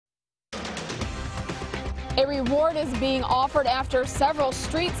A reward is being offered after several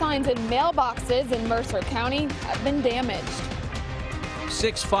street signs and mailboxes in Mercer County have been damaged.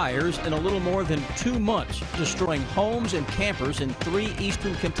 6 fires in a little more than 2 months, destroying homes and campers in 3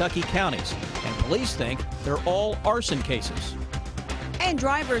 eastern Kentucky counties. And police think they're all arson cases. And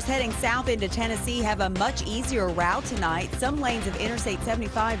drivers heading south into Tennessee have a much easier route tonight. Some lanes of Interstate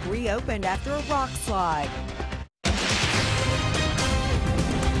 75 reopened after a rock slide.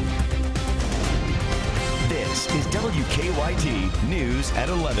 This is WKYT News at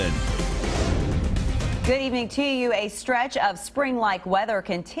 11. Good evening to you. A stretch of spring-like weather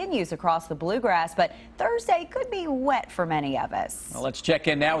continues across the bluegrass, but Thursday could be wet for many of us. Well, let's check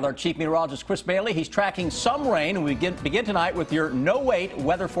in now with our chief meteorologist, Chris Bailey. He's tracking some rain, and we begin tonight with your no-wait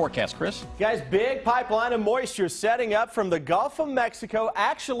weather forecast. Chris? Guys, big pipeline of moisture setting up from the Gulf of Mexico,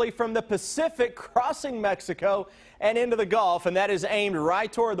 actually from the Pacific, crossing Mexico and into the Gulf, and that is aimed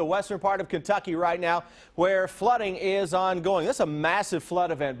right toward the western part of Kentucky right now, where flooding is ongoing. This is a massive flood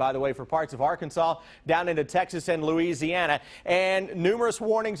event, by the way, for parts of Arkansas down into Texas and Louisiana, and numerous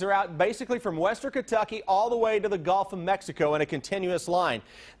warnings are out basically from western Kentucky all the way to the Gulf of Mexico in a continuous line.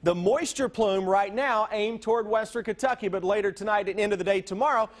 The moisture plume right now aimed toward western Kentucky, but later tonight and into the day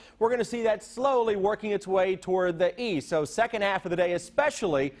tomorrow, we're going to see that slowly working its way toward the east. So second half of the day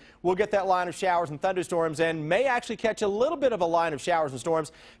especially, we'll get that line of showers and thunderstorms and may actually catch a little bit of a line of showers and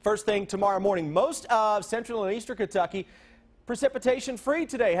storms first thing tomorrow morning. Most of central and eastern Kentucky precipitation free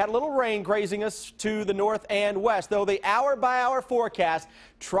today. Had a little rain grazing us to the north and west, though the hour-by-hour forecast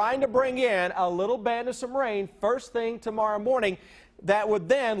trying to bring in a little band of some rain first thing tomorrow morning. That would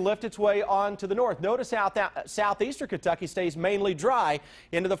then lift its way on to the north. Notice how southeastern Kentucky stays mainly dry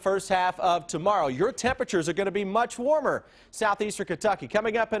into the first half of tomorrow. Your temperatures are going to be much warmer southeastern Kentucky.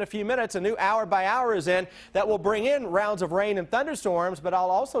 Coming up in a few minutes, a new hour-by-hour is in that will bring in rounds of rain and thunderstorms, but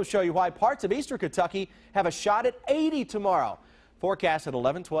I'll also show you why parts of eastern Kentucky have a shot at 80 tomorrow. Forecast at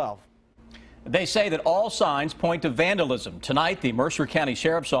 11:12. They say that all signs point to vandalism. Tonight, the Mercer County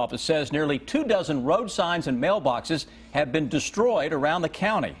Sheriff's Office says nearly 24 road signs and mailboxes have been destroyed around the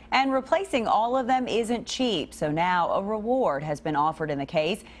county. And replacing all of them isn't cheap, so now a reward has been offered in the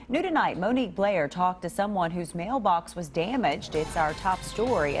case. New tonight, Monique Blair talked to someone whose mailbox was damaged. It's our top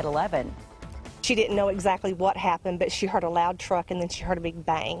story at 11. She didn't know exactly what happened, but she heard a loud truck and then she heard a big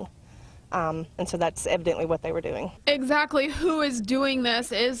bang. And so that's evidently what they were doing. Exactly who is doing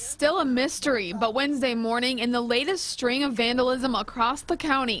this is still a mystery, but Wednesday morning, in the latest string of vandalism across the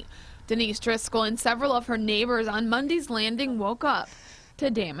county, Denise Driscoll and several of her neighbors on Monday's Landing woke up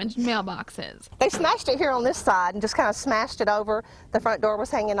to damaged mailboxes. They smashed it here on this side and just kind of smashed it over. The front door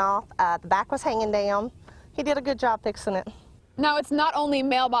was hanging off, the back was hanging down. He did a good job fixing it. Now, it's not only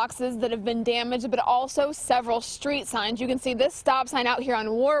mailboxes that have been damaged, but also several street signs. You can see this stop sign out here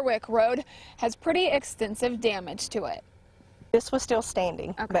on Warwick Road has pretty extensive damage to it. This was still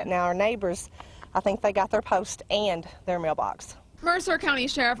standing, but now our neighbors, I think they got their post and their mailbox. Mercer County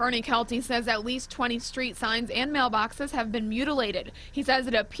Sheriff Ernie Kelty says at least 20 street signs and mailboxes have been mutilated. He says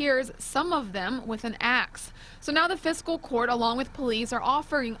it appears some of them with an axe. So now the fiscal court, along with police, are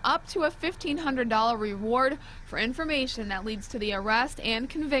offering up to a $1,500 reward for information that leads to the arrest and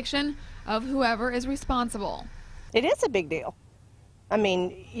conviction of whoever is responsible. It is a big deal. I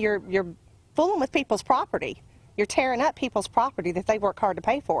mean, you're fooling with people's property. You're tearing up people's property that they work hard to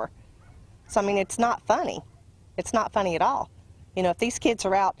pay for. So, I mean, it's not funny. It's not funny at all. You know, if these kids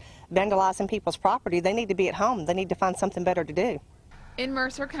are out vandalizing people's property, they need to be at home. They need to find something better to do. In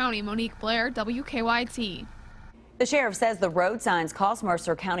Mercer County, Monique Blair, WKYT. The sheriff says the road signs cost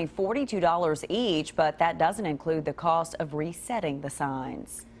Mercer County $42 each, but that doesn't include the cost of resetting the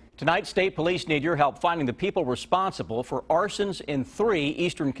signs. Tonight, state police need your help finding the people responsible for arsons in 3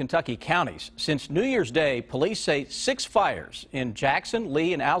 eastern Kentucky counties. Since New Year's Day, police say 6 fires in Jackson,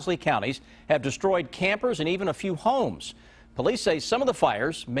 Lee, and Owsley counties have destroyed campers and even a few homes. Police say some of the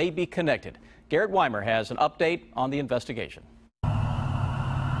fires may be connected. Garrett Weimer has an update on the investigation.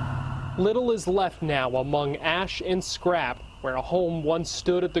 Little is left now among ash and scrap where a home once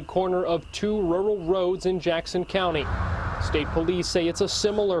stood at the corner of 2 rural roads in Jackson County. State police say it's a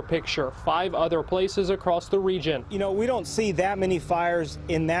similar picture 5 other places across the region. You know, we don't see that many fires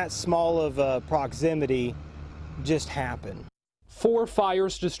in that small of proximity just happen. 4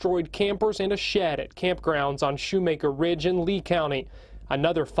 fires destroyed campers and a shed at campgrounds on Shoemaker Ridge in Lee County.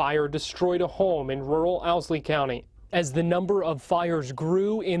 Another fire destroyed a home in rural Owsley County. As the number of fires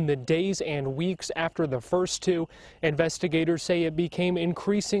grew in the days and weeks after the first 2, investigators say it became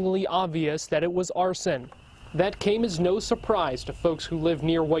increasingly obvious that it was arson. That came as no surprise to folks who live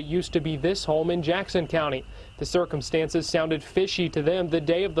near what used to be this home in Jackson County. The circumstances sounded fishy to them the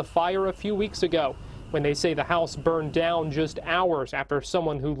day of the fire a few weeks ago. when they say the house burned down just hours after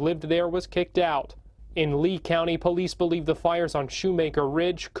someone who lived there was kicked out. In Lee County, police believe the fires on Shoemaker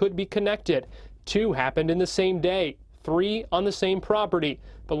Ridge could be connected. 2 happened in the same day, 3 on the same property,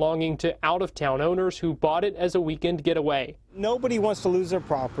 belonging to out-of-town owners who bought it as a weekend getaway. Nobody wants to lose their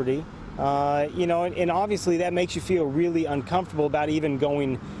property, and obviously that makes you feel really uncomfortable about even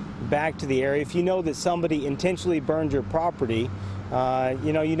going back to the area. If you know that somebody intentionally burned your property,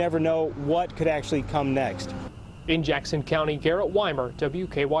 you never know what could actually come next. In Jackson County, Garrett Weimer,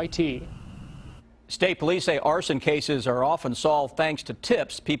 WKYT. State police say arson cases are often solved thanks to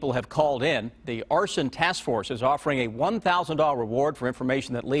tips people have called in. The Arson Task Force is offering a $1,000 reward for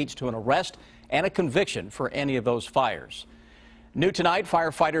information that leads to an arrest and a conviction for any of those fires. New tonight,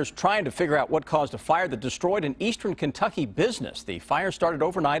 firefighters trying to figure out what caused a fire that destroyed an eastern Kentucky business. The fire started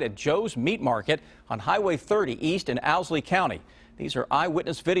overnight at Joe's Meat Market on Highway 30 East in Owsley County. These are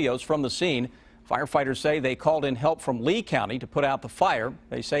eyewitness videos from the scene. Firefighters say they called in help from Lee County to put out the fire.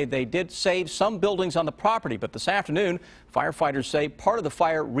 They say they did save some buildings on the property, but this afternoon, firefighters say part of the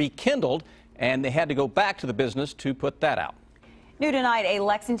fire rekindled and they had to go back to the business to put that out. New tonight, a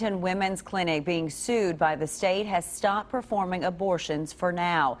Lexington women's clinic being sued by the state has stopped performing abortions for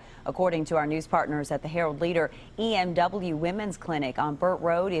now. According to our news partners at the Herald Leader, EMW Women's Clinic on Burt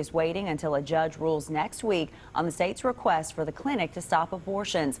Road is waiting until a judge rules next week on the state's request for the clinic to stop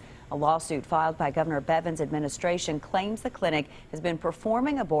abortions. A lawsuit filed by Governor Bevin's administration claims the clinic has been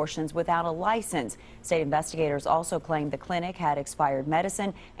performing abortions without a license. State investigators also claim the clinic had expired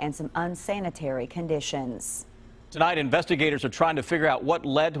medicine and some unsanitary conditions. Tonight, investigators are trying to figure out what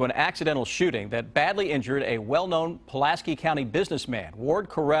led to an accidental shooting that badly injured a well-known Pulaski County businessman. Ward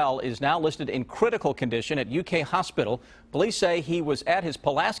Correll is now listed in critical condition at UK Hospital. Police say he was at his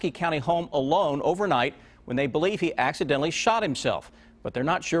Pulaski County home alone overnight when they believe he accidentally shot himself, but they're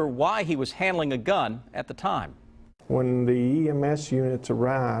not sure why he was handling a gun at the time. When the EMS units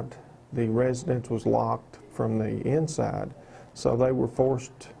arrived, the residence was locked from the inside, so they were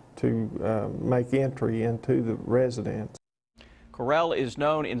forced to make entry into the residence. Correll is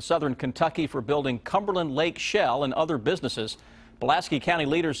known in southern Kentucky for building Cumberland Lake Shell and other businesses. Pulaski County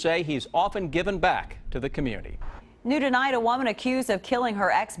leaders say he's often given back to the community. New tonight, a woman accused of killing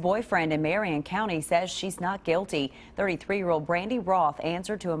her ex-boyfriend in Marion County says she's not guilty. 33-year-old Brandy Roth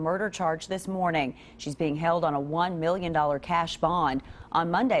answered to a murder charge this morning. She's being held on a $1 million cash bond. On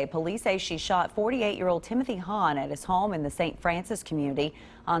Monday, police say she shot 48-year-old Timothy Hahn at his home in the St. Francis community.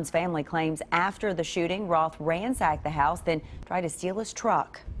 Hahn's family claims after the shooting, Roth ransacked the house, then tried to steal his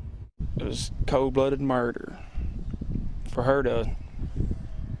truck. It was cold-blooded murder. For her to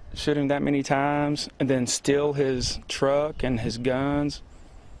shoot him that many times and then steal his truck and his guns,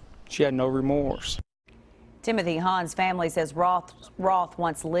 she had no remorse. Timothy Hahn's family says Roth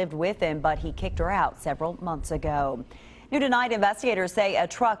once lived with him, but he kicked her out several months ago. New tonight, investigators say a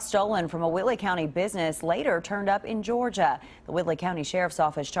truck stolen from a Whitley County business later turned up in Georgia. The Whitley County Sheriff's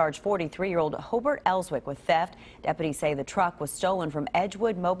Office charged 43-year-old Hobart Ellswick with theft. Deputies say the truck was stolen from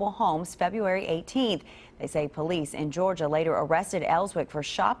Edgewood Mobile Homes February 18th. They say police in Georgia later arrested Ellswick for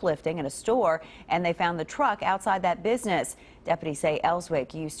shoplifting at a store, and they found the truck outside that business. Deputies say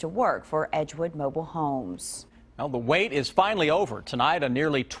Ellswick used to work for Edgewood Mobile Homes. Well, the wait is finally over. Tonight, a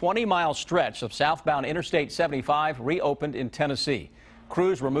nearly 20-mile stretch of southbound Interstate 75 reopened in Tennessee.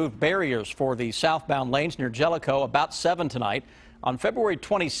 Crews removed barriers for the southbound lanes near Jellicoe about 7 tonight. On February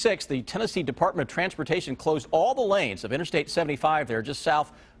 26th, the Tennessee Department of Transportation closed all the lanes of Interstate 75 there just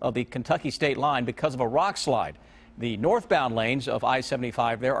south of the Kentucky state line because of a rock slide. The northbound lanes of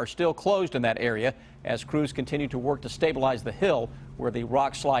I-75 there are still closed in that area as crews continue to work to stabilize the hill where the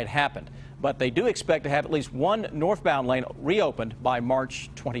rock slide happened. But they do expect to have at least one northbound lane reopened by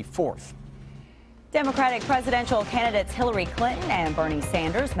March 24th. Democratic presidential candidates Hillary Clinton and Bernie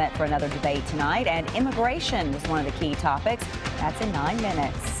Sanders met for another debate tonight, and immigration was one of the key topics. That's in 9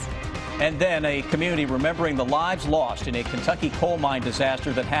 minutes. And then a community remembering the lives lost in a Kentucky coal mine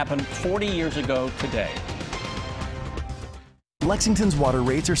disaster that happened 40 years ago today. Lexington's water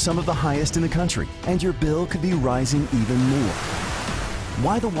rates are some of the highest in the country, and your bill could be rising even more.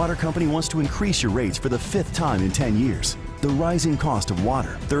 Why the water company wants to increase your rates for the 5th time in 10 years. The rising cost of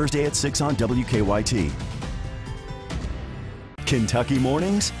water, Thursday at 6 on WKYT. Kentucky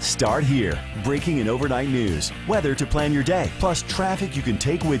mornings start here. Breaking and overnight news, weather to plan your day, plus traffic you can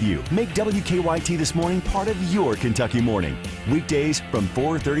take with you. Make WKYT This Morning part of your Kentucky morning. Weekdays from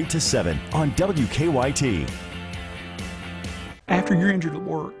 4:30 to 7 on WKYT. After you're injured at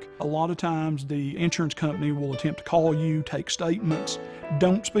work, a lot of times the insurance company will attempt to call you, take statements,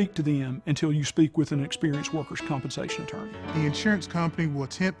 Don't speak to them until you speak with an experienced workers' compensation attorney. The insurance company will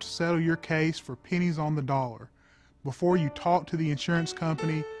attempt to settle your case for pennies on the dollar. Before you talk to the insurance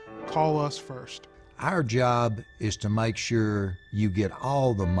company, call us first. Our job is to make sure you get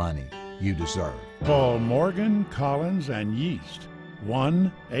all the money you deserve. Call Morgan, Collins, and Yeast.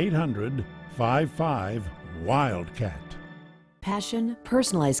 1-800-55-WILDCAT. Passion,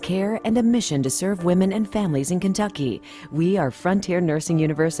 personalized care, and a mission to serve women and families in Kentucky. We are Frontier Nursing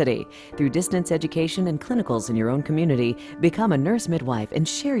University. Through distance education and clinicals in your own community, become a nurse midwife and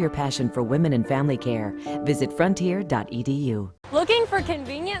share your passion for women and family care. Visit frontier.edu. Looking for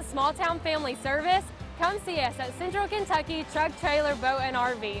convenient small-town family service? Come see us at Central Kentucky Truck, Trailer, Boat, and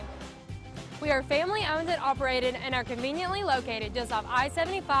RV. We are family-owned and operated and are conveniently located just off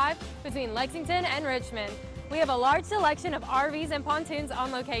I-75 between Lexington and Richmond. We have a large selection of RVs and pontoons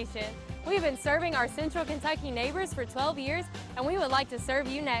on location. We've been serving our Central Kentucky neighbors for 12 years, and we would like to serve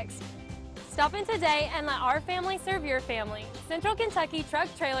you next. Stop in today and let our family serve your family. Central Kentucky Truck,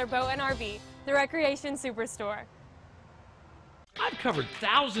 Trailer, Boat, and RV, the Recreation Superstore. I've covered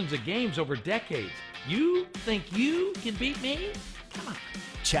thousands of games over decades. You think you can beat me? Come on.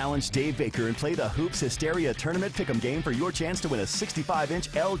 Challenge Dave Baker and play the Hoops Hysteria Tournament Pick'em game for your chance to win a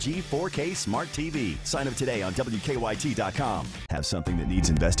 65-inch LG 4K Smart TV. Sign up today on WKYT.com. Have something that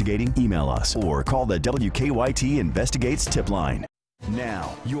needs investigating? Email us or call the WKYT Investigates tip line.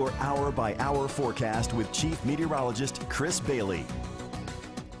 Now, your hour-by-hour forecast with Chief Meteorologist Chris Bailey.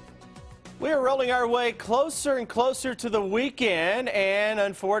 We are rolling our way closer and closer to the weekend, and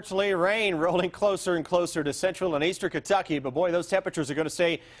unfortunately rain rolling closer and closer to central and eastern Kentucky. But boy, those temperatures are going to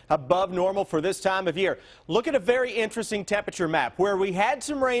stay above normal for this time of year. Look at a very interesting temperature map where we had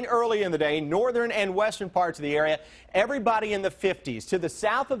some rain early in the day, northern and western parts of the area. Everybody in the 50s. To the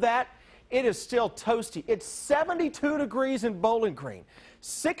south of that, it is still toasty. It's 72 degrees in Bowling Green.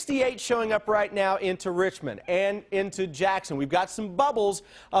 68 showing up right now into Richmond and into Jackson. We've got some bubbles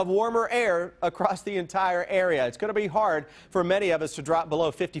of warmer air across the entire area. It's going to be hard for many of us to drop below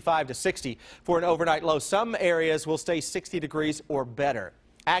 55 to 60 for an overnight low. Some areas will stay 60 degrees or better.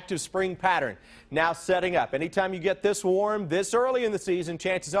 Active spring pattern now setting up. Anytime you get this warm this early in the season,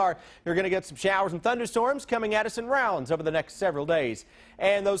 chances are you're going to get some showers and thunderstorms coming at us in rounds over the next several days.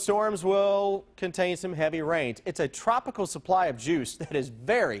 And those storms will contain some heavy rains. It's a tropical supply of juice that is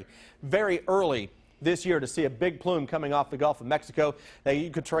very, very early this year to see a big plume coming off the Gulf of Mexico that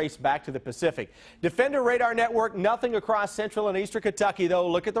you could trace back to the Pacific. Defender Radar Network, nothing across central and eastern Kentucky, though.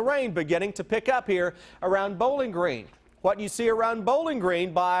 Look at the rain beginning to pick up here around Bowling Green. What you see around Bowling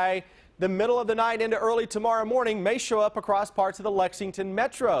Green by the middle of the night into early tomorrow morning may show up across parts of the Lexington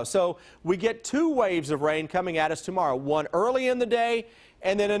metro. So we get two waves of rain coming at us tomorrow, one early in the day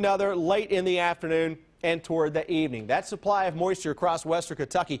and then another late in the afternoon and toward the evening. That supply of moisture across western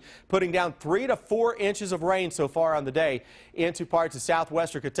Kentucky putting down 3 to 4 inches of rain so far on the day into parts of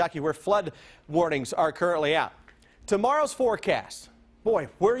southwestern Kentucky where flood warnings are currently out. Tomorrow's forecast. Boy,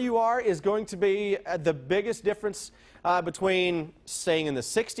 where you are is going to be the biggest difference between staying in the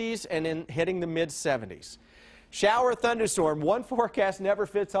 60s and then hitting the mid-70s. Shower thunderstorm, one forecast never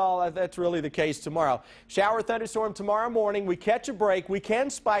fits all. That's really the case tomorrow. Shower thunderstorm tomorrow morning. We catch a break. We can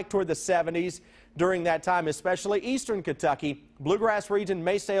spike toward the 70s during that time, especially eastern Kentucky. Bluegrass region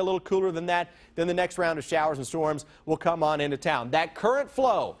may stay a little cooler than that. Then the next round of showers and storms will come on into town. That current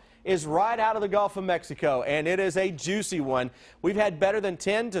flow is right out of the Gulf of Mexico, and it is a juicy one. We've had better than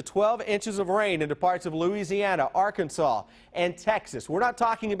 10 to 12 inches of rain into parts of Louisiana, Arkansas, and Texas. We're not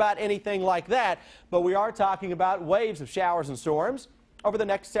talking about anything like that, but we are talking about waves of showers and storms over the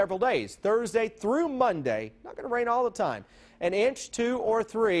next several days. Thursday through Monday, not going to rain all the time. An inch, 2 or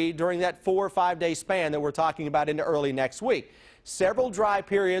 3 during that 4 or 5 day span that we're talking about into early next week. Several dry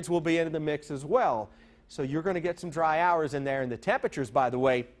periods will be in the mix as well. So you're going to get some dry hours in there, and the temperatures, by the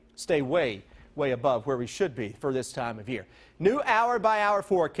way, stay way above where we should be for this time of year. New hour-by-hour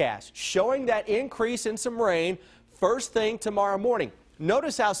forecast showing that increase in some rain first thing tomorrow morning.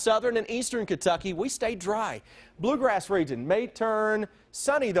 Notice how southern and eastern Kentucky, we stay dry. Bluegrass region may turn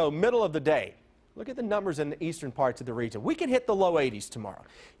sunny, though, middle of the day. Look at the numbers in the eastern parts of the region. We can hit the low 80s tomorrow.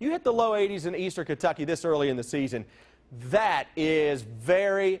 You hit the low 80s in eastern Kentucky this early in the season. That is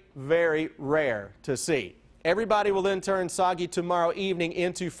very, very rare to see. Everybody will then turn soggy tomorrow evening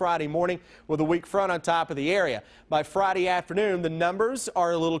into Friday morning with a weak front on top of the area. By Friday afternoon, the numbers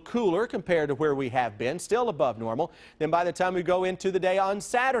are a little cooler compared to where we have been, still above normal. Then by the time we go into the day on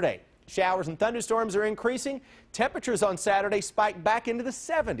Saturday, showers and thunderstorms are increasing. Temperatures on Saturday spike back into the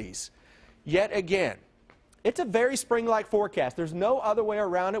 70s yet again. It's a very spring-like forecast. There's no other way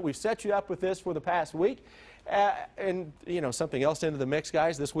around it. We've set you up with this for the past week. And, you know, something else into the mix,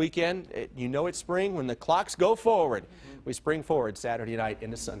 guys, this weekend, you know it's spring when the clocks go forward. We spring forward Saturday night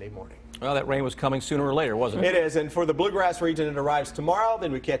into Sunday morning. Well, that rain was coming sooner or later, wasn't it? It is, and for the Bluegrass region, it arrives tomorrow,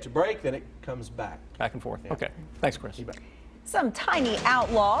 then we catch a break, then it comes back. Back and forth. Yeah. Okay. Thanks, Chris. You bet. Some tiny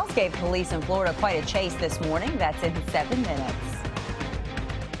outlaws gave police in Florida quite a chase this morning. That's in 7 minutes.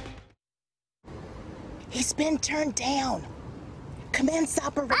 He's been turned down. Commence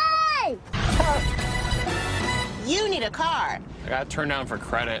operation. Hey! You need a car. I got turned down for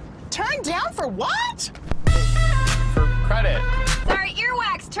credit. Turned down for what? For credit. Sorry,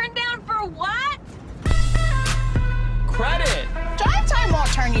 earwax. Turned down for what? Credit. Drive time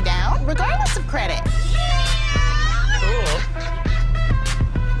won't turn you down, regardless of credit. Cool.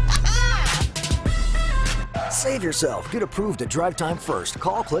 Save yourself. Get approved at Drive Time First.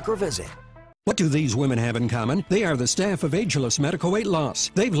 Call, click, or visit. What do these women have in common? They are the staff of Ageless Medical Weight Loss.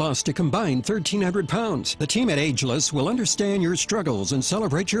 They've lost a combined 1,300 pounds. The team at Ageless will understand your struggles and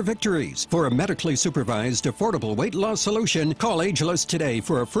celebrate your victories. For a medically supervised, affordable weight loss solution, call Ageless today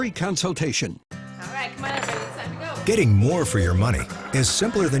for a free consultation. All right, come on, everybody. It's time to go. Getting more for your money is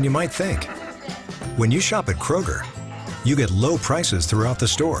simpler than you might think. When you shop at Kroger, you get low prices throughout the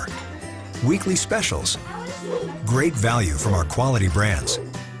store, weekly specials, great value from our quality brands,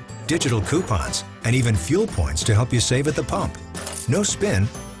 digital coupons, and even fuel points to help you save at the pump. No spin,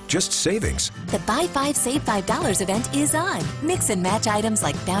 just savings. The Buy 5, Save $5 event is on. Mix and match items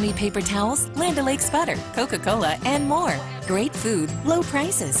like Bounty paper towels, Land O'Lakes butter, Coca-Cola, and more. Great food, low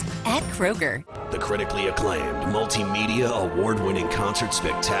prices at Kroger. The critically acclaimed, multimedia, award-winning concert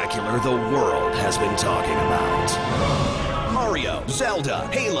spectacular the world has been talking about. Mario, Zelda,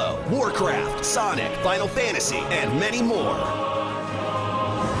 Halo, Warcraft, Sonic, Final Fantasy, and many more.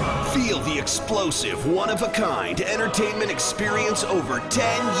 Feel the explosive, one-of-a-kind entertainment experience over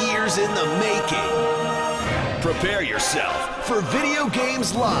 10 years in the making. Prepare yourself for Video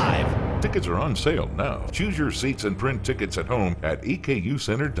Games Live. Tickets are on sale now. Choose your seats and print tickets at home at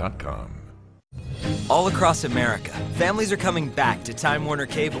EKUcenter.com. All across America, families are coming back to Time Warner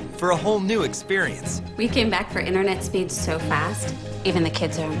Cable for a whole new experience. We came back for internet speeds so fast, even the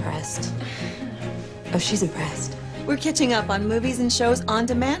kids are impressed. Oh, she's impressed. We're catching up on movies and shows on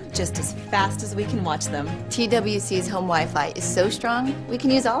demand just as fast as we can watch them. TWC's home Wi-Fi is so strong, we can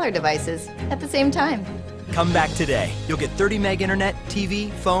use all our devices at the same time. Come back today. You'll get 30 meg internet,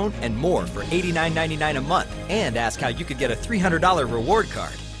 TV, phone, and more for $89.99 a month. And ask how you could get a $300 reward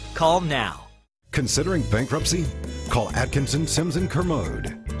card. Call now. Considering bankruptcy? Call Atkinson, Sims &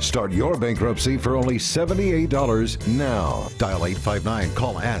 Kermode. Start your bankruptcy for only $78 now. Dial 859.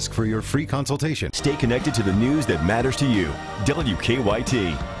 Call Ask for your free consultation. Stay connected to the news that matters to you.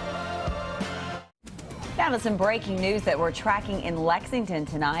 WKYT. Now to some breaking news that we're tracking in Lexington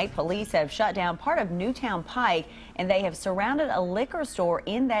tonight. Police have shut down part of Newtown Pike, and they have surrounded a liquor store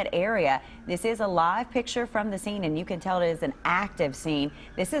in that area. This is a live picture from the scene, and you can tell it is an active scene.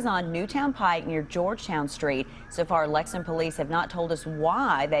 This is on Newtown Pike near Georgetown Street. So far, Lexington police have not told us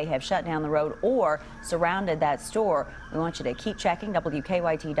why they have shut down the road or surrounded that store. We want you to keep checking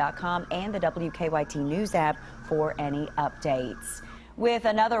WKYT.com and the WKYT News app for any updates. With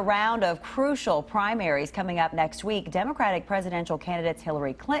another round of crucial primaries coming up next week, Democratic presidential candidates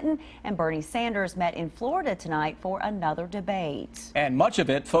Hillary Clinton and Bernie Sanders met in Florida tonight for another debate. And much of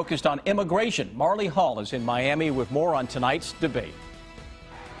it focused on immigration. Marley Hall is in Miami with more on tonight's debate.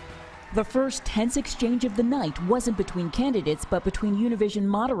 The first tense exchange of the night wasn't between candidates, but between Univision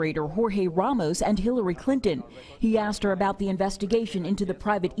moderator Jorge Ramos and Hillary Clinton. He asked her about the investigation into the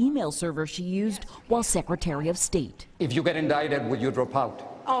private email server she used while Secretary of State. If you get indicted, would you drop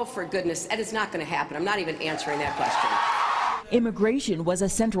out? Oh, for goodness, that is not going to happen. I'm not even answering that question. Immigration was a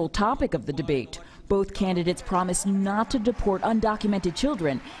central topic of the debate. Both candidates promised not to deport undocumented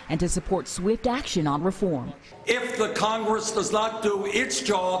children and to support swift action on reform. If the Congress does not do its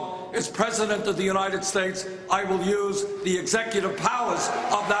job as President of the United States, I will use the executive powers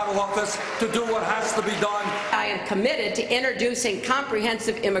of that office to do what has to be done. I am committed to introducing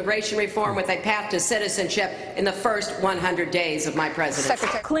comprehensive immigration reform with a path to citizenship in the first 100 days of my presidency.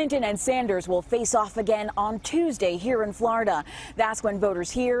 Clinton and Sanders will face off again on Tuesday here in Florida. That's when voters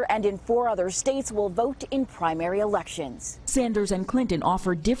here and in 4 other states will vote in primary elections. Sanders and Clinton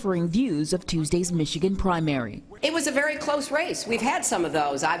offer differing views of Tuesday's Michigan primary. It was a very close race. We've had some of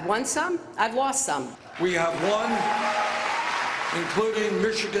those. I've won some, I've lost some. We have won, including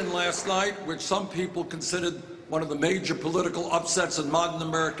Michigan last night, which some people considered one of the major political upsets in modern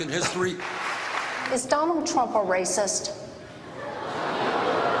American history. Is Donald Trump a racist?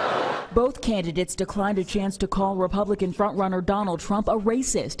 Both candidates declined a chance to call Republican frontrunner Donald Trump a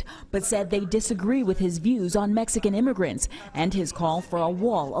racist, but said they disagree with his views on Mexican immigrants and his call for a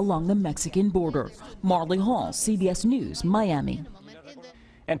wall along the Mexican border. Marley Hall, CBS News, Miami.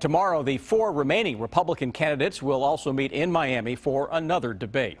 And tomorrow, the 4 remaining Republican candidates will also meet in Miami for another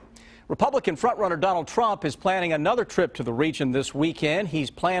debate. Republican frontrunner Donald Trump is planning another trip to the region this weekend. He's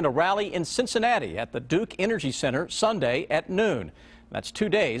planned a rally in Cincinnati at the Duke Energy Center Sunday at noon. That's 2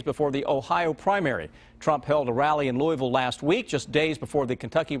 days before the Ohio primary. Trump held a rally in Louisville last week, just days before the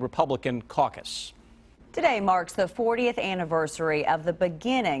Kentucky Republican caucus. Today marks the 40th anniversary of the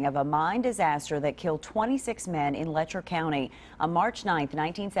beginning of a mine disaster that killed 26 men in Letcher County. On March 9,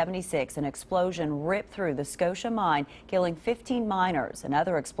 1976, an explosion ripped through the Scotia mine, killing 15 miners.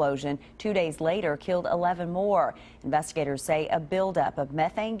 Another explosion 2 days later killed 11 more. Investigators say a buildup of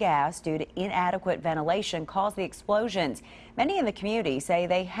methane gas due to inadequate ventilation caused the explosions. Many in the community say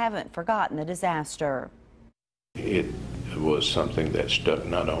they haven't forgotten the disaster. It was something that stuck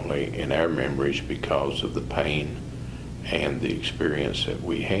not only in our memories because of the pain and the experience that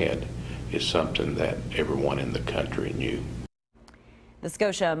we had. It's something that everyone in the country knew. The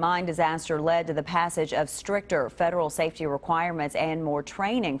Scotia mine disaster led to the passage of stricter federal safety requirements and more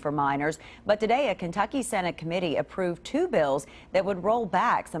training for miners. But today, a Kentucky Senate committee approved 2 bills that would roll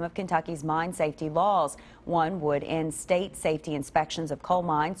back some of Kentucky's mine safety laws. One would end state safety inspections of coal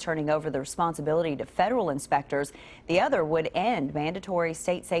mines, turning over the responsibility to federal inspectors. The other would end mandatory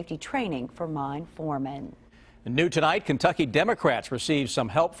state safety training for mine foremen. New tonight, Kentucky Democrats received some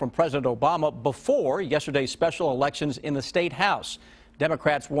help from President Obama before yesterday's special elections in the state House.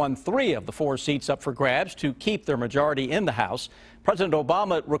 Democrats won 3 of the 4 seats up for grabs to keep their majority in the House. President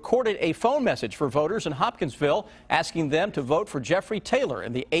Obama recorded a phone message for voters in Hopkinsville asking them to vote for Jeffrey Taylor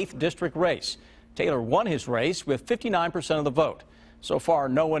in the 8th district race. Taylor won his race with 59% of the vote. So far,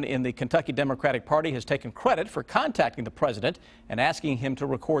 no one in the Kentucky Democratic Party has taken credit for contacting the president and asking him to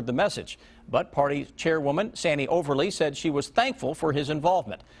record the message. But party chairwoman Sandy Overly said she was thankful for his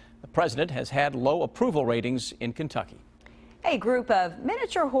involvement. The president has had low approval ratings in Kentucky. A group of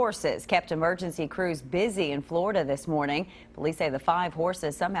miniature horses kept emergency crews busy in Florida this morning. Police say the 5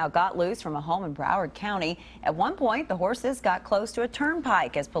 horses somehow got loose from a home in Broward County. At one point, the horses got close to a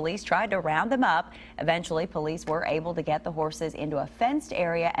turnpike as police tried to round them up. Eventually, police were able to get the horses into a fenced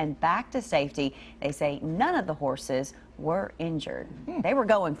area and back to safety. They say none of the horses were injured. They were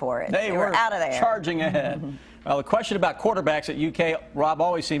going for it. They were out of there. Charging ahead. Well, the question about quarterbacks at UK, Rob,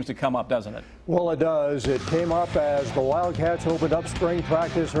 always seems to come up, doesn't it? Well, it does. It came up as the Wildcats opened up spring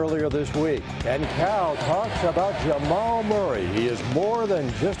practice earlier this week. And Cal talks about Jamal Murray. He is more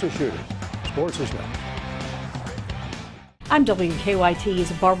than just a shooter. Sports is next. I'm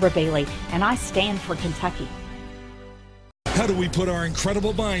WKYT's Barbara Bailey, and I stand for Kentucky. How do we put our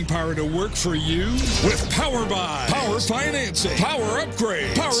incredible buying power to work for you? With Power Buy, Power Financing, Power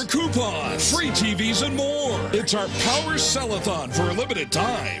Upgrade, Power Coupons, free TVs, and more. It's our Power Sell-a-thon for a limited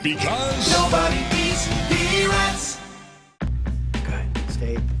time because nobody beats P-Rats.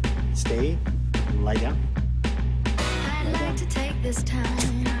 Okay, stay, lie down. I'd like to take this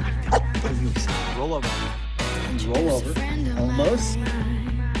time. Roll over. Almost.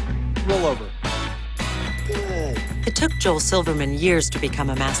 Roll over. Good. It took Joel Silverman years to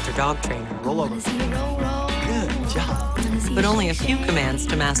become a master dog trainer. Roll over. Good job. But only a few commands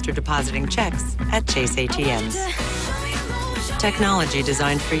to master depositing checks at Chase ATMs. Technology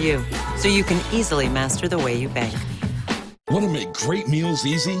designed for you, so you can easily master the way you bank. Want to make great meals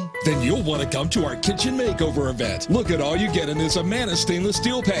easy? Then you'll want to come to our kitchen makeover event. Look at all you get in this Amana stainless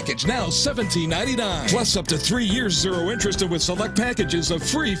steel package, now $17.99. Plus up to 3 years zero interest and with select packages of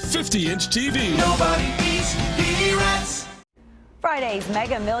free 50-inch TV. Nobody beats P-Rats. Friday's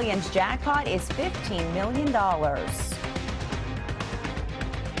Mega Millions jackpot is $15 million.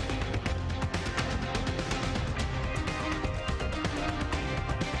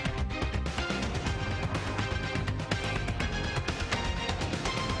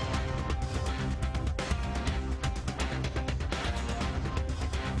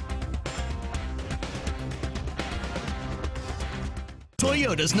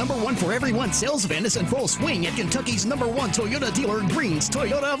 Toyota's #1 for everyone sales event is in full swing at Kentucky's #1 Toyota dealer, Green's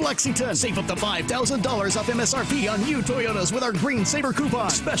Toyota of Lexington. Save up to $5,000 off MSRP on new Toyotas with our Green Saver coupon.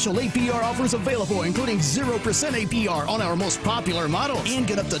 Special APR offers available, including 0% APR on our most popular models. And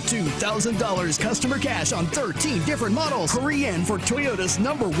get up to $2,000 customer cash on 13 different models. Hurry in for Toyota's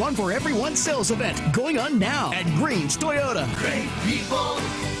 #1 for everyone sales event, going on now at Green's Toyota. Great people,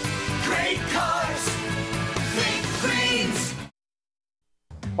 great cars, think Greens.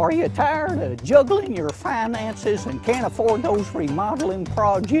 Are you tired of juggling your finances and can't afford those remodeling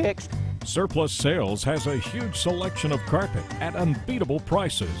projects? Surplus Sales has a huge selection of carpet at unbeatable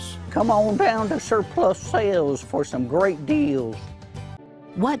prices. Come on down to Surplus Sales for some great deals.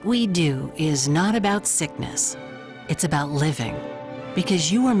 What we do is not about sickness. It's about living.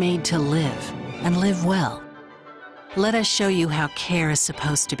 Because you were made to live and live well. Let us show you how care is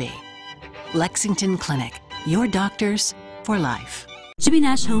supposed to be. Lexington Clinic, your doctors for life. Jimmy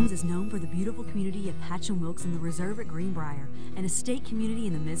Nash Homes is known for the beautiful community of Patchen Wilkes in the Reserve at Greenbrier, an estate community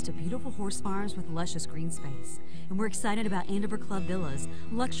in the midst of beautiful horse farms with luscious green space. And we're excited about Andover Club Villas,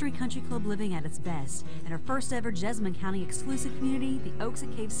 luxury country club living at its best, and our first ever Jessamine County exclusive community, the Oaks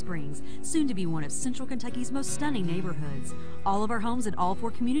at Cave Springs, soon to be one of Central Kentucky's most stunning neighborhoods. All of our homes in all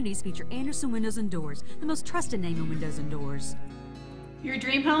 4 communities feature Anderson Windows and Doors, the most trusted name in windows and doors. Your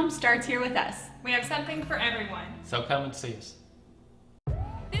dream home starts here with us. We have something for everyone. So come and see us.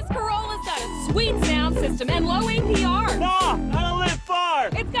 This Corolla's got a sweet sound system and low APR. Nah, I don't live far.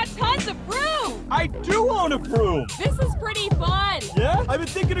 It's got tons of room. I do own a broom. This is pretty fun. Yeah? I've been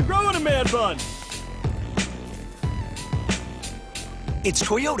thinking of growing a man bun. It's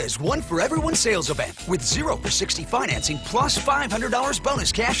Toyota's One for Everyone sales event with 0 for 60 financing plus $500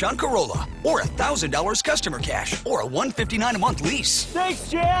 bonus cash on Corolla or $1,000 customer cash or a $159 a month lease.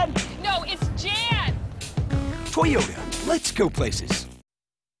 Thanks, Jan. No, it's Jan. Toyota, let's go places.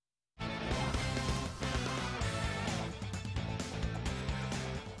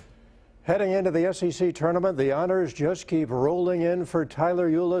 Heading into the SEC tournament, the honors just keep rolling in for Tyler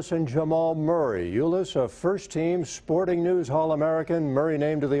Eulis and Jamal Murray. Eulis, a first-team Sporting News All-American, Murray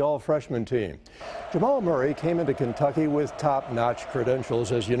named to the All-Freshman team. Jamal Murray came into Kentucky with top-notch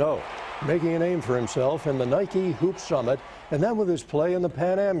credentials, as you know, making a name for himself in the Nike Hoop Summit and then with his play in the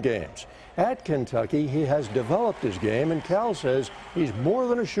Pan Am Games. At Kentucky, he has developed his game, and Cal says he's more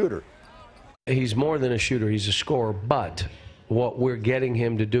than a shooter. He's more than a shooter. He's a scorer, but what we're getting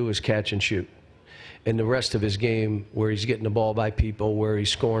him to do is catch and shoot. And the rest of his game, where he's getting the ball by people, where he's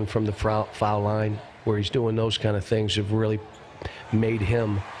scoring from the foul line, where he's doing those kind of things, have really made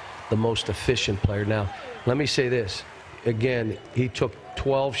him the most efficient player. Now, let me say this. Again, he took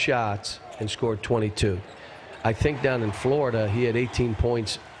 12 shots and scored 22. I think down in Florida, he had 18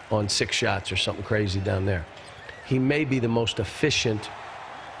 points on 6 shots or something crazy down there. He may be the most efficient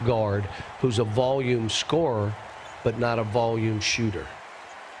guard who's a volume scorer, but not a volume shooter.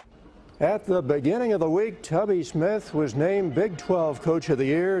 At the beginning of the week, Tubby Smith was named Big 12 Coach of the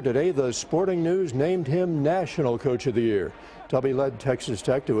Year. Today, the Sporting News named him National Coach of the Year. Tubby led Texas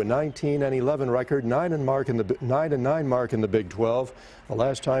Tech to a 19-11 record, 9-9 mark in the Big 12. The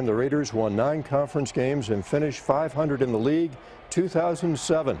last time the Raiders won 9 conference games and finished 500 in the league,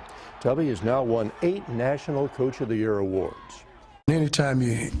 2007. Tubby has now won 8 National Coach of the Year awards. Anytime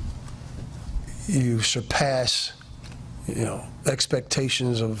you surpass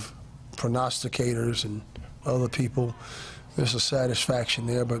expectations of prognosticators and other people, there's a satisfaction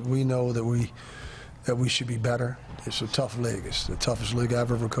there, but we know that we should be better. It's a tough league. It's the toughest league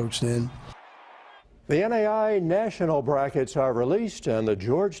I've ever coached in. The NAI national brackets are released, and the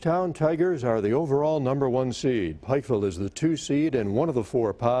Georgetown Tigers are the overall #1 seed. Pikeville is the 2 seed in one of the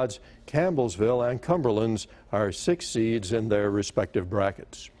 4 pods. Campbellsville and Cumberland's are 6 seeds in their respective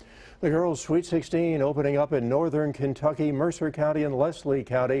brackets. The girls' Sweet 16 opening up in northern Kentucky, Mercer County and Leslie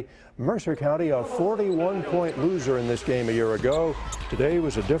County. Mercer County, a 41-point loser in this game a year ago. Today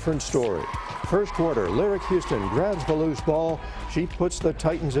was a different story. First quarter, Lyric Houston grabs the loose ball. She puts the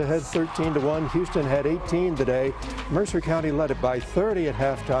Titans ahead 13-1. Houston had 18 today. Mercer County led it by 30 at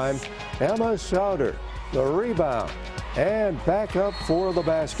halftime. Emma Souder, the rebound, and back up for the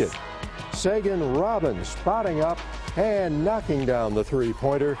basket. Sagan Robbins spotting up and knocking down the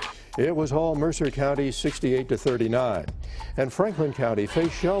three-pointer. It was all Mercer County 68-39. And Franklin County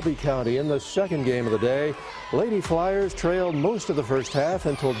faced Shelby County in the second game of the day. Lady Flyers trailed most of the first half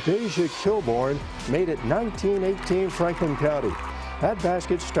until Deja Kilborn made it 19-18 Franklin County. That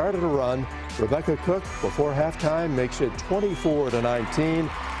basket started a run. Rebecca Cook before halftime makes it 24-19.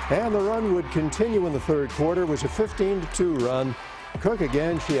 And the run would continue in the third quarter. It was a 15-2 run. Cook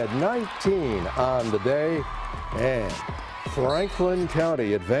again, she had 19 on the day. And Franklin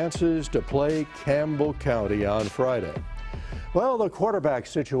County advances to play Campbell County on Friday. Well, the quarterback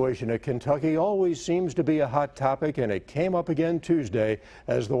situation at Kentucky always seems to be a hot topic, and it came up again Tuesday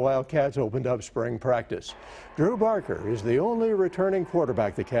as the Wildcats opened up spring practice. Drew Barker is the only returning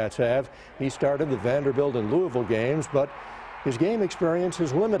quarterback the Cats have. He started the Vanderbilt and Louisville games, but his game experience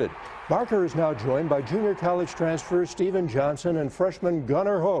is limited. Barker is now joined by junior college transfer Steven Johnson and freshman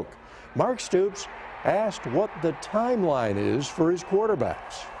Gunnar Hoke. Mark Stoops asked what the timeline is for his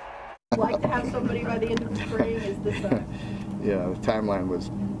quarterbacks. I'd like to have somebody by the end of the spring. Is this Yeah, the timeline was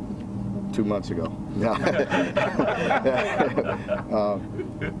 2 months ago.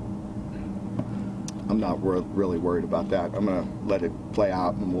 I'm not really worried about that. I'm going to let it play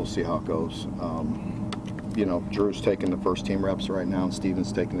out, and we'll see how it goes. You know, Drew's taking the first team reps right now, and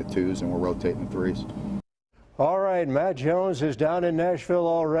Steven's taking the 2s, and we're rotating the 3s. All right, Matt Jones is down in Nashville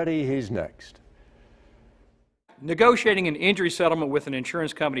already. He's next. Negotiating an injury settlement with an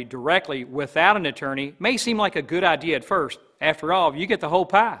insurance company directly without an attorney may seem like a good idea at first. After all, you get the whole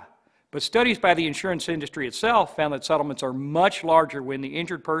pie. But studies by the insurance industry itself found that settlements are much larger when the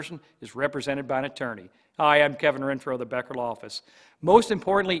injured person is represented by an attorney. Hi, I'm Kevin Renfro of the Becker Law Office. Most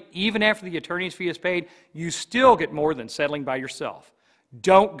importantly, even after the attorney's fee is paid, you still get more than settling by yourself.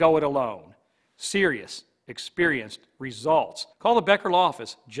 Don't go it alone. Serious, experienced results. Call the Becker Law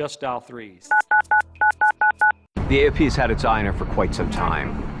Office. Just dial 3. The AOP has had its eye on her for quite some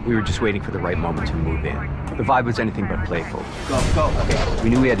time. We were just waiting for the right moment to move in. The vibe was anything but playful. Go. Okay. We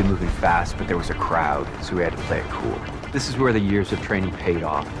knew we had to move in fast, but there was a crowd, so we had to play it cool. This is where the years of training paid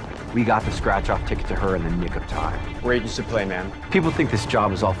off. We got the scratch-off ticket to her in the nick of time. We're agents of play, man. People think this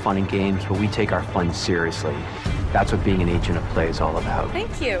job is all fun and games, but we take our fun seriously. That's what being an agent of play is all about.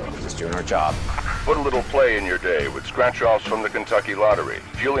 Thank you. Just doing our job. Put a little play in your day with scratch-offs from the Kentucky Lottery.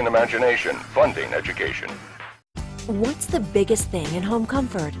 Fueling imagination, funding education. What's the biggest thing in home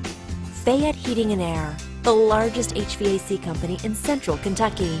comfort? Fayette Heating and Air, the largest HVAC company in central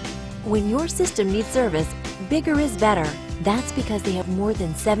Kentucky. When your system needs service, bigger is better. That's because they have more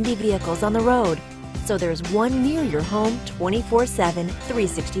than 70 vehicles on the road. So there's one near your home 24/7,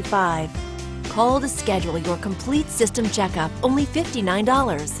 365. Call to schedule your complete system checkup, only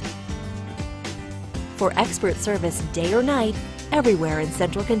 $59. For expert service day or night, everywhere in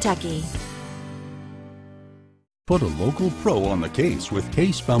central Kentucky. Put a local pro on the case with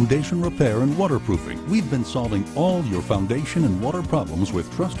Case Foundation Repair and Waterproofing. We've been solving all your foundation and water problems with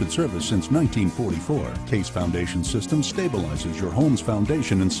trusted service since 1944. Case Foundation Systems stabilizes your home's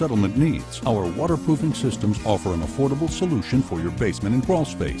foundation and settlement needs. Our waterproofing systems offer an affordable solution for your basement and crawl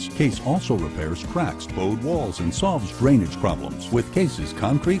space. Case also repairs cracks, bowed walls, and solves drainage problems. With Case's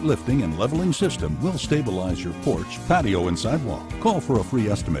concrete lifting and leveling system, we'll stabilize your porch, patio, and sidewalk. Call for a free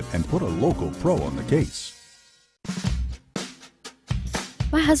estimate and put a local pro on the case.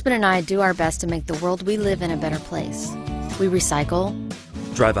 My husband and I do our best to make the world we live in a better place. We recycle,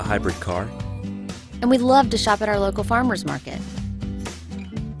 drive a hybrid car, and we love to shop at our local farmers market.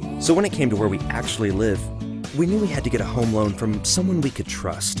 So when it came to where we actually live, we knew we had to get a home loan from someone we could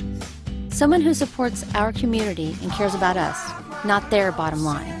trust. Someone who supports our community and cares about us, not their bottom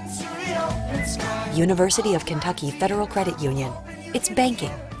line. University of Kentucky Federal Credit Union. It's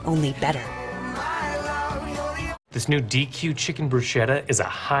banking, only better. This new DQ chicken bruschetta is a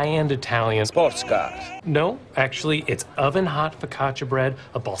high-end Italian sports car. No, actually, it's oven-hot focaccia bread,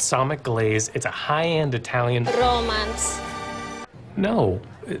 a balsamic glaze. It's a high-end Italian romance. No,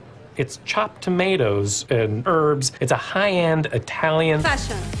 it's chopped tomatoes and herbs. It's a high-end Italian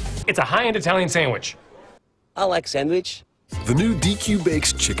Fashion. It's a high-end Italian sandwich. I like sandwich. The new DQ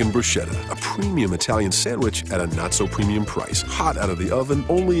Bakes Chicken Bruschetta, a premium Italian sandwich at a not-so-premium price. Hot out of the oven,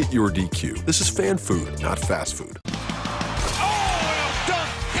 only at your DQ. This is fan food, not fast food.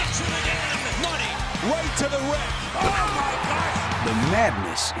 Right to the red. Oh my gosh! The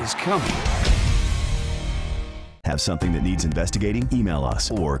madness is coming. Have something that needs investigating? Email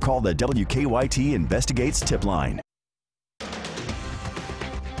us or call the WKYT Investigates tip line.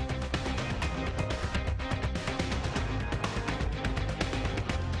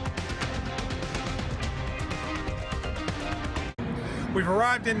 We've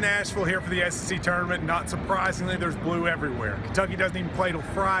arrived in Nashville here for the SEC tournament. Not surprisingly, there's blue everywhere. Kentucky doesn't even play till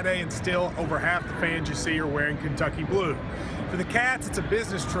Friday, and still over half the fans you see are wearing Kentucky blue. For the Cats, it's a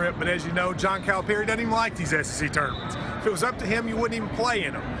business trip, but as you know, John Calipari doesn't even like these SEC tournaments. If it was up to him, you wouldn't even play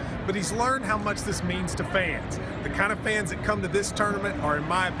in them. But he's learned how much this means to fans. The kind of fans that come to this tournament are, in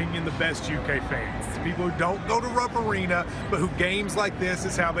my opinion, the best UK fans. It's people who don't go to Rupp Arena, but who games like this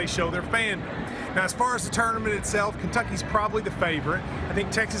is how they show their fandom. Now, as far as the tournament itself, Kentucky's probably the favorite. I think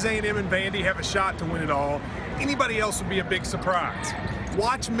Texas A&M and Vandy have a shot to win it all. Anybody else would be a big surprise.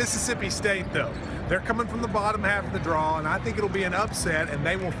 Watch Mississippi State, though. They're coming from the bottom half of the draw, and I think it'll be an upset, and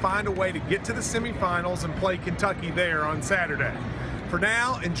they will find a way to get to the semifinals and play Kentucky there on Saturday. For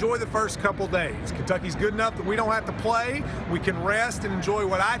now, enjoy the first couple days. Kentucky's good enough that we don't have to play. We can rest and enjoy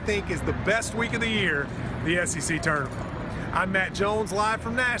what I think is the best week of the year, the SEC tournament. I'm Matt Jones, live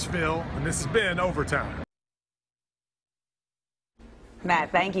from Nashville, and this has been Overtime.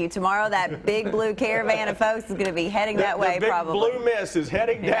 Matt, thank you. Tomorrow, that big blue caravan of folks is going to be heading that way, the big probably. blue mist is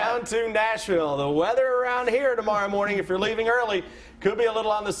heading down to Nashville. The weather around here tomorrow morning, if you're leaving early, could be a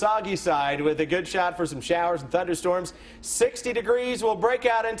little on the soggy side with a good shot for some showers and thunderstorms. 60 degrees will break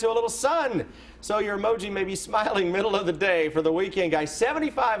out into a little sun. So your emoji may be smiling middle of the day for the weekend, guys.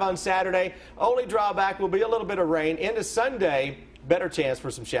 75 on Saturday. Only drawback will be a little bit of rain. Into Sunday, better chance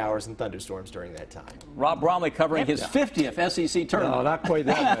for some showers and thunderstorms during that time. Rob Bromley covering his 50th SEC tournament. No, not quite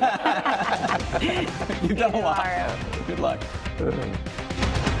that. You've done a lot. Good luck.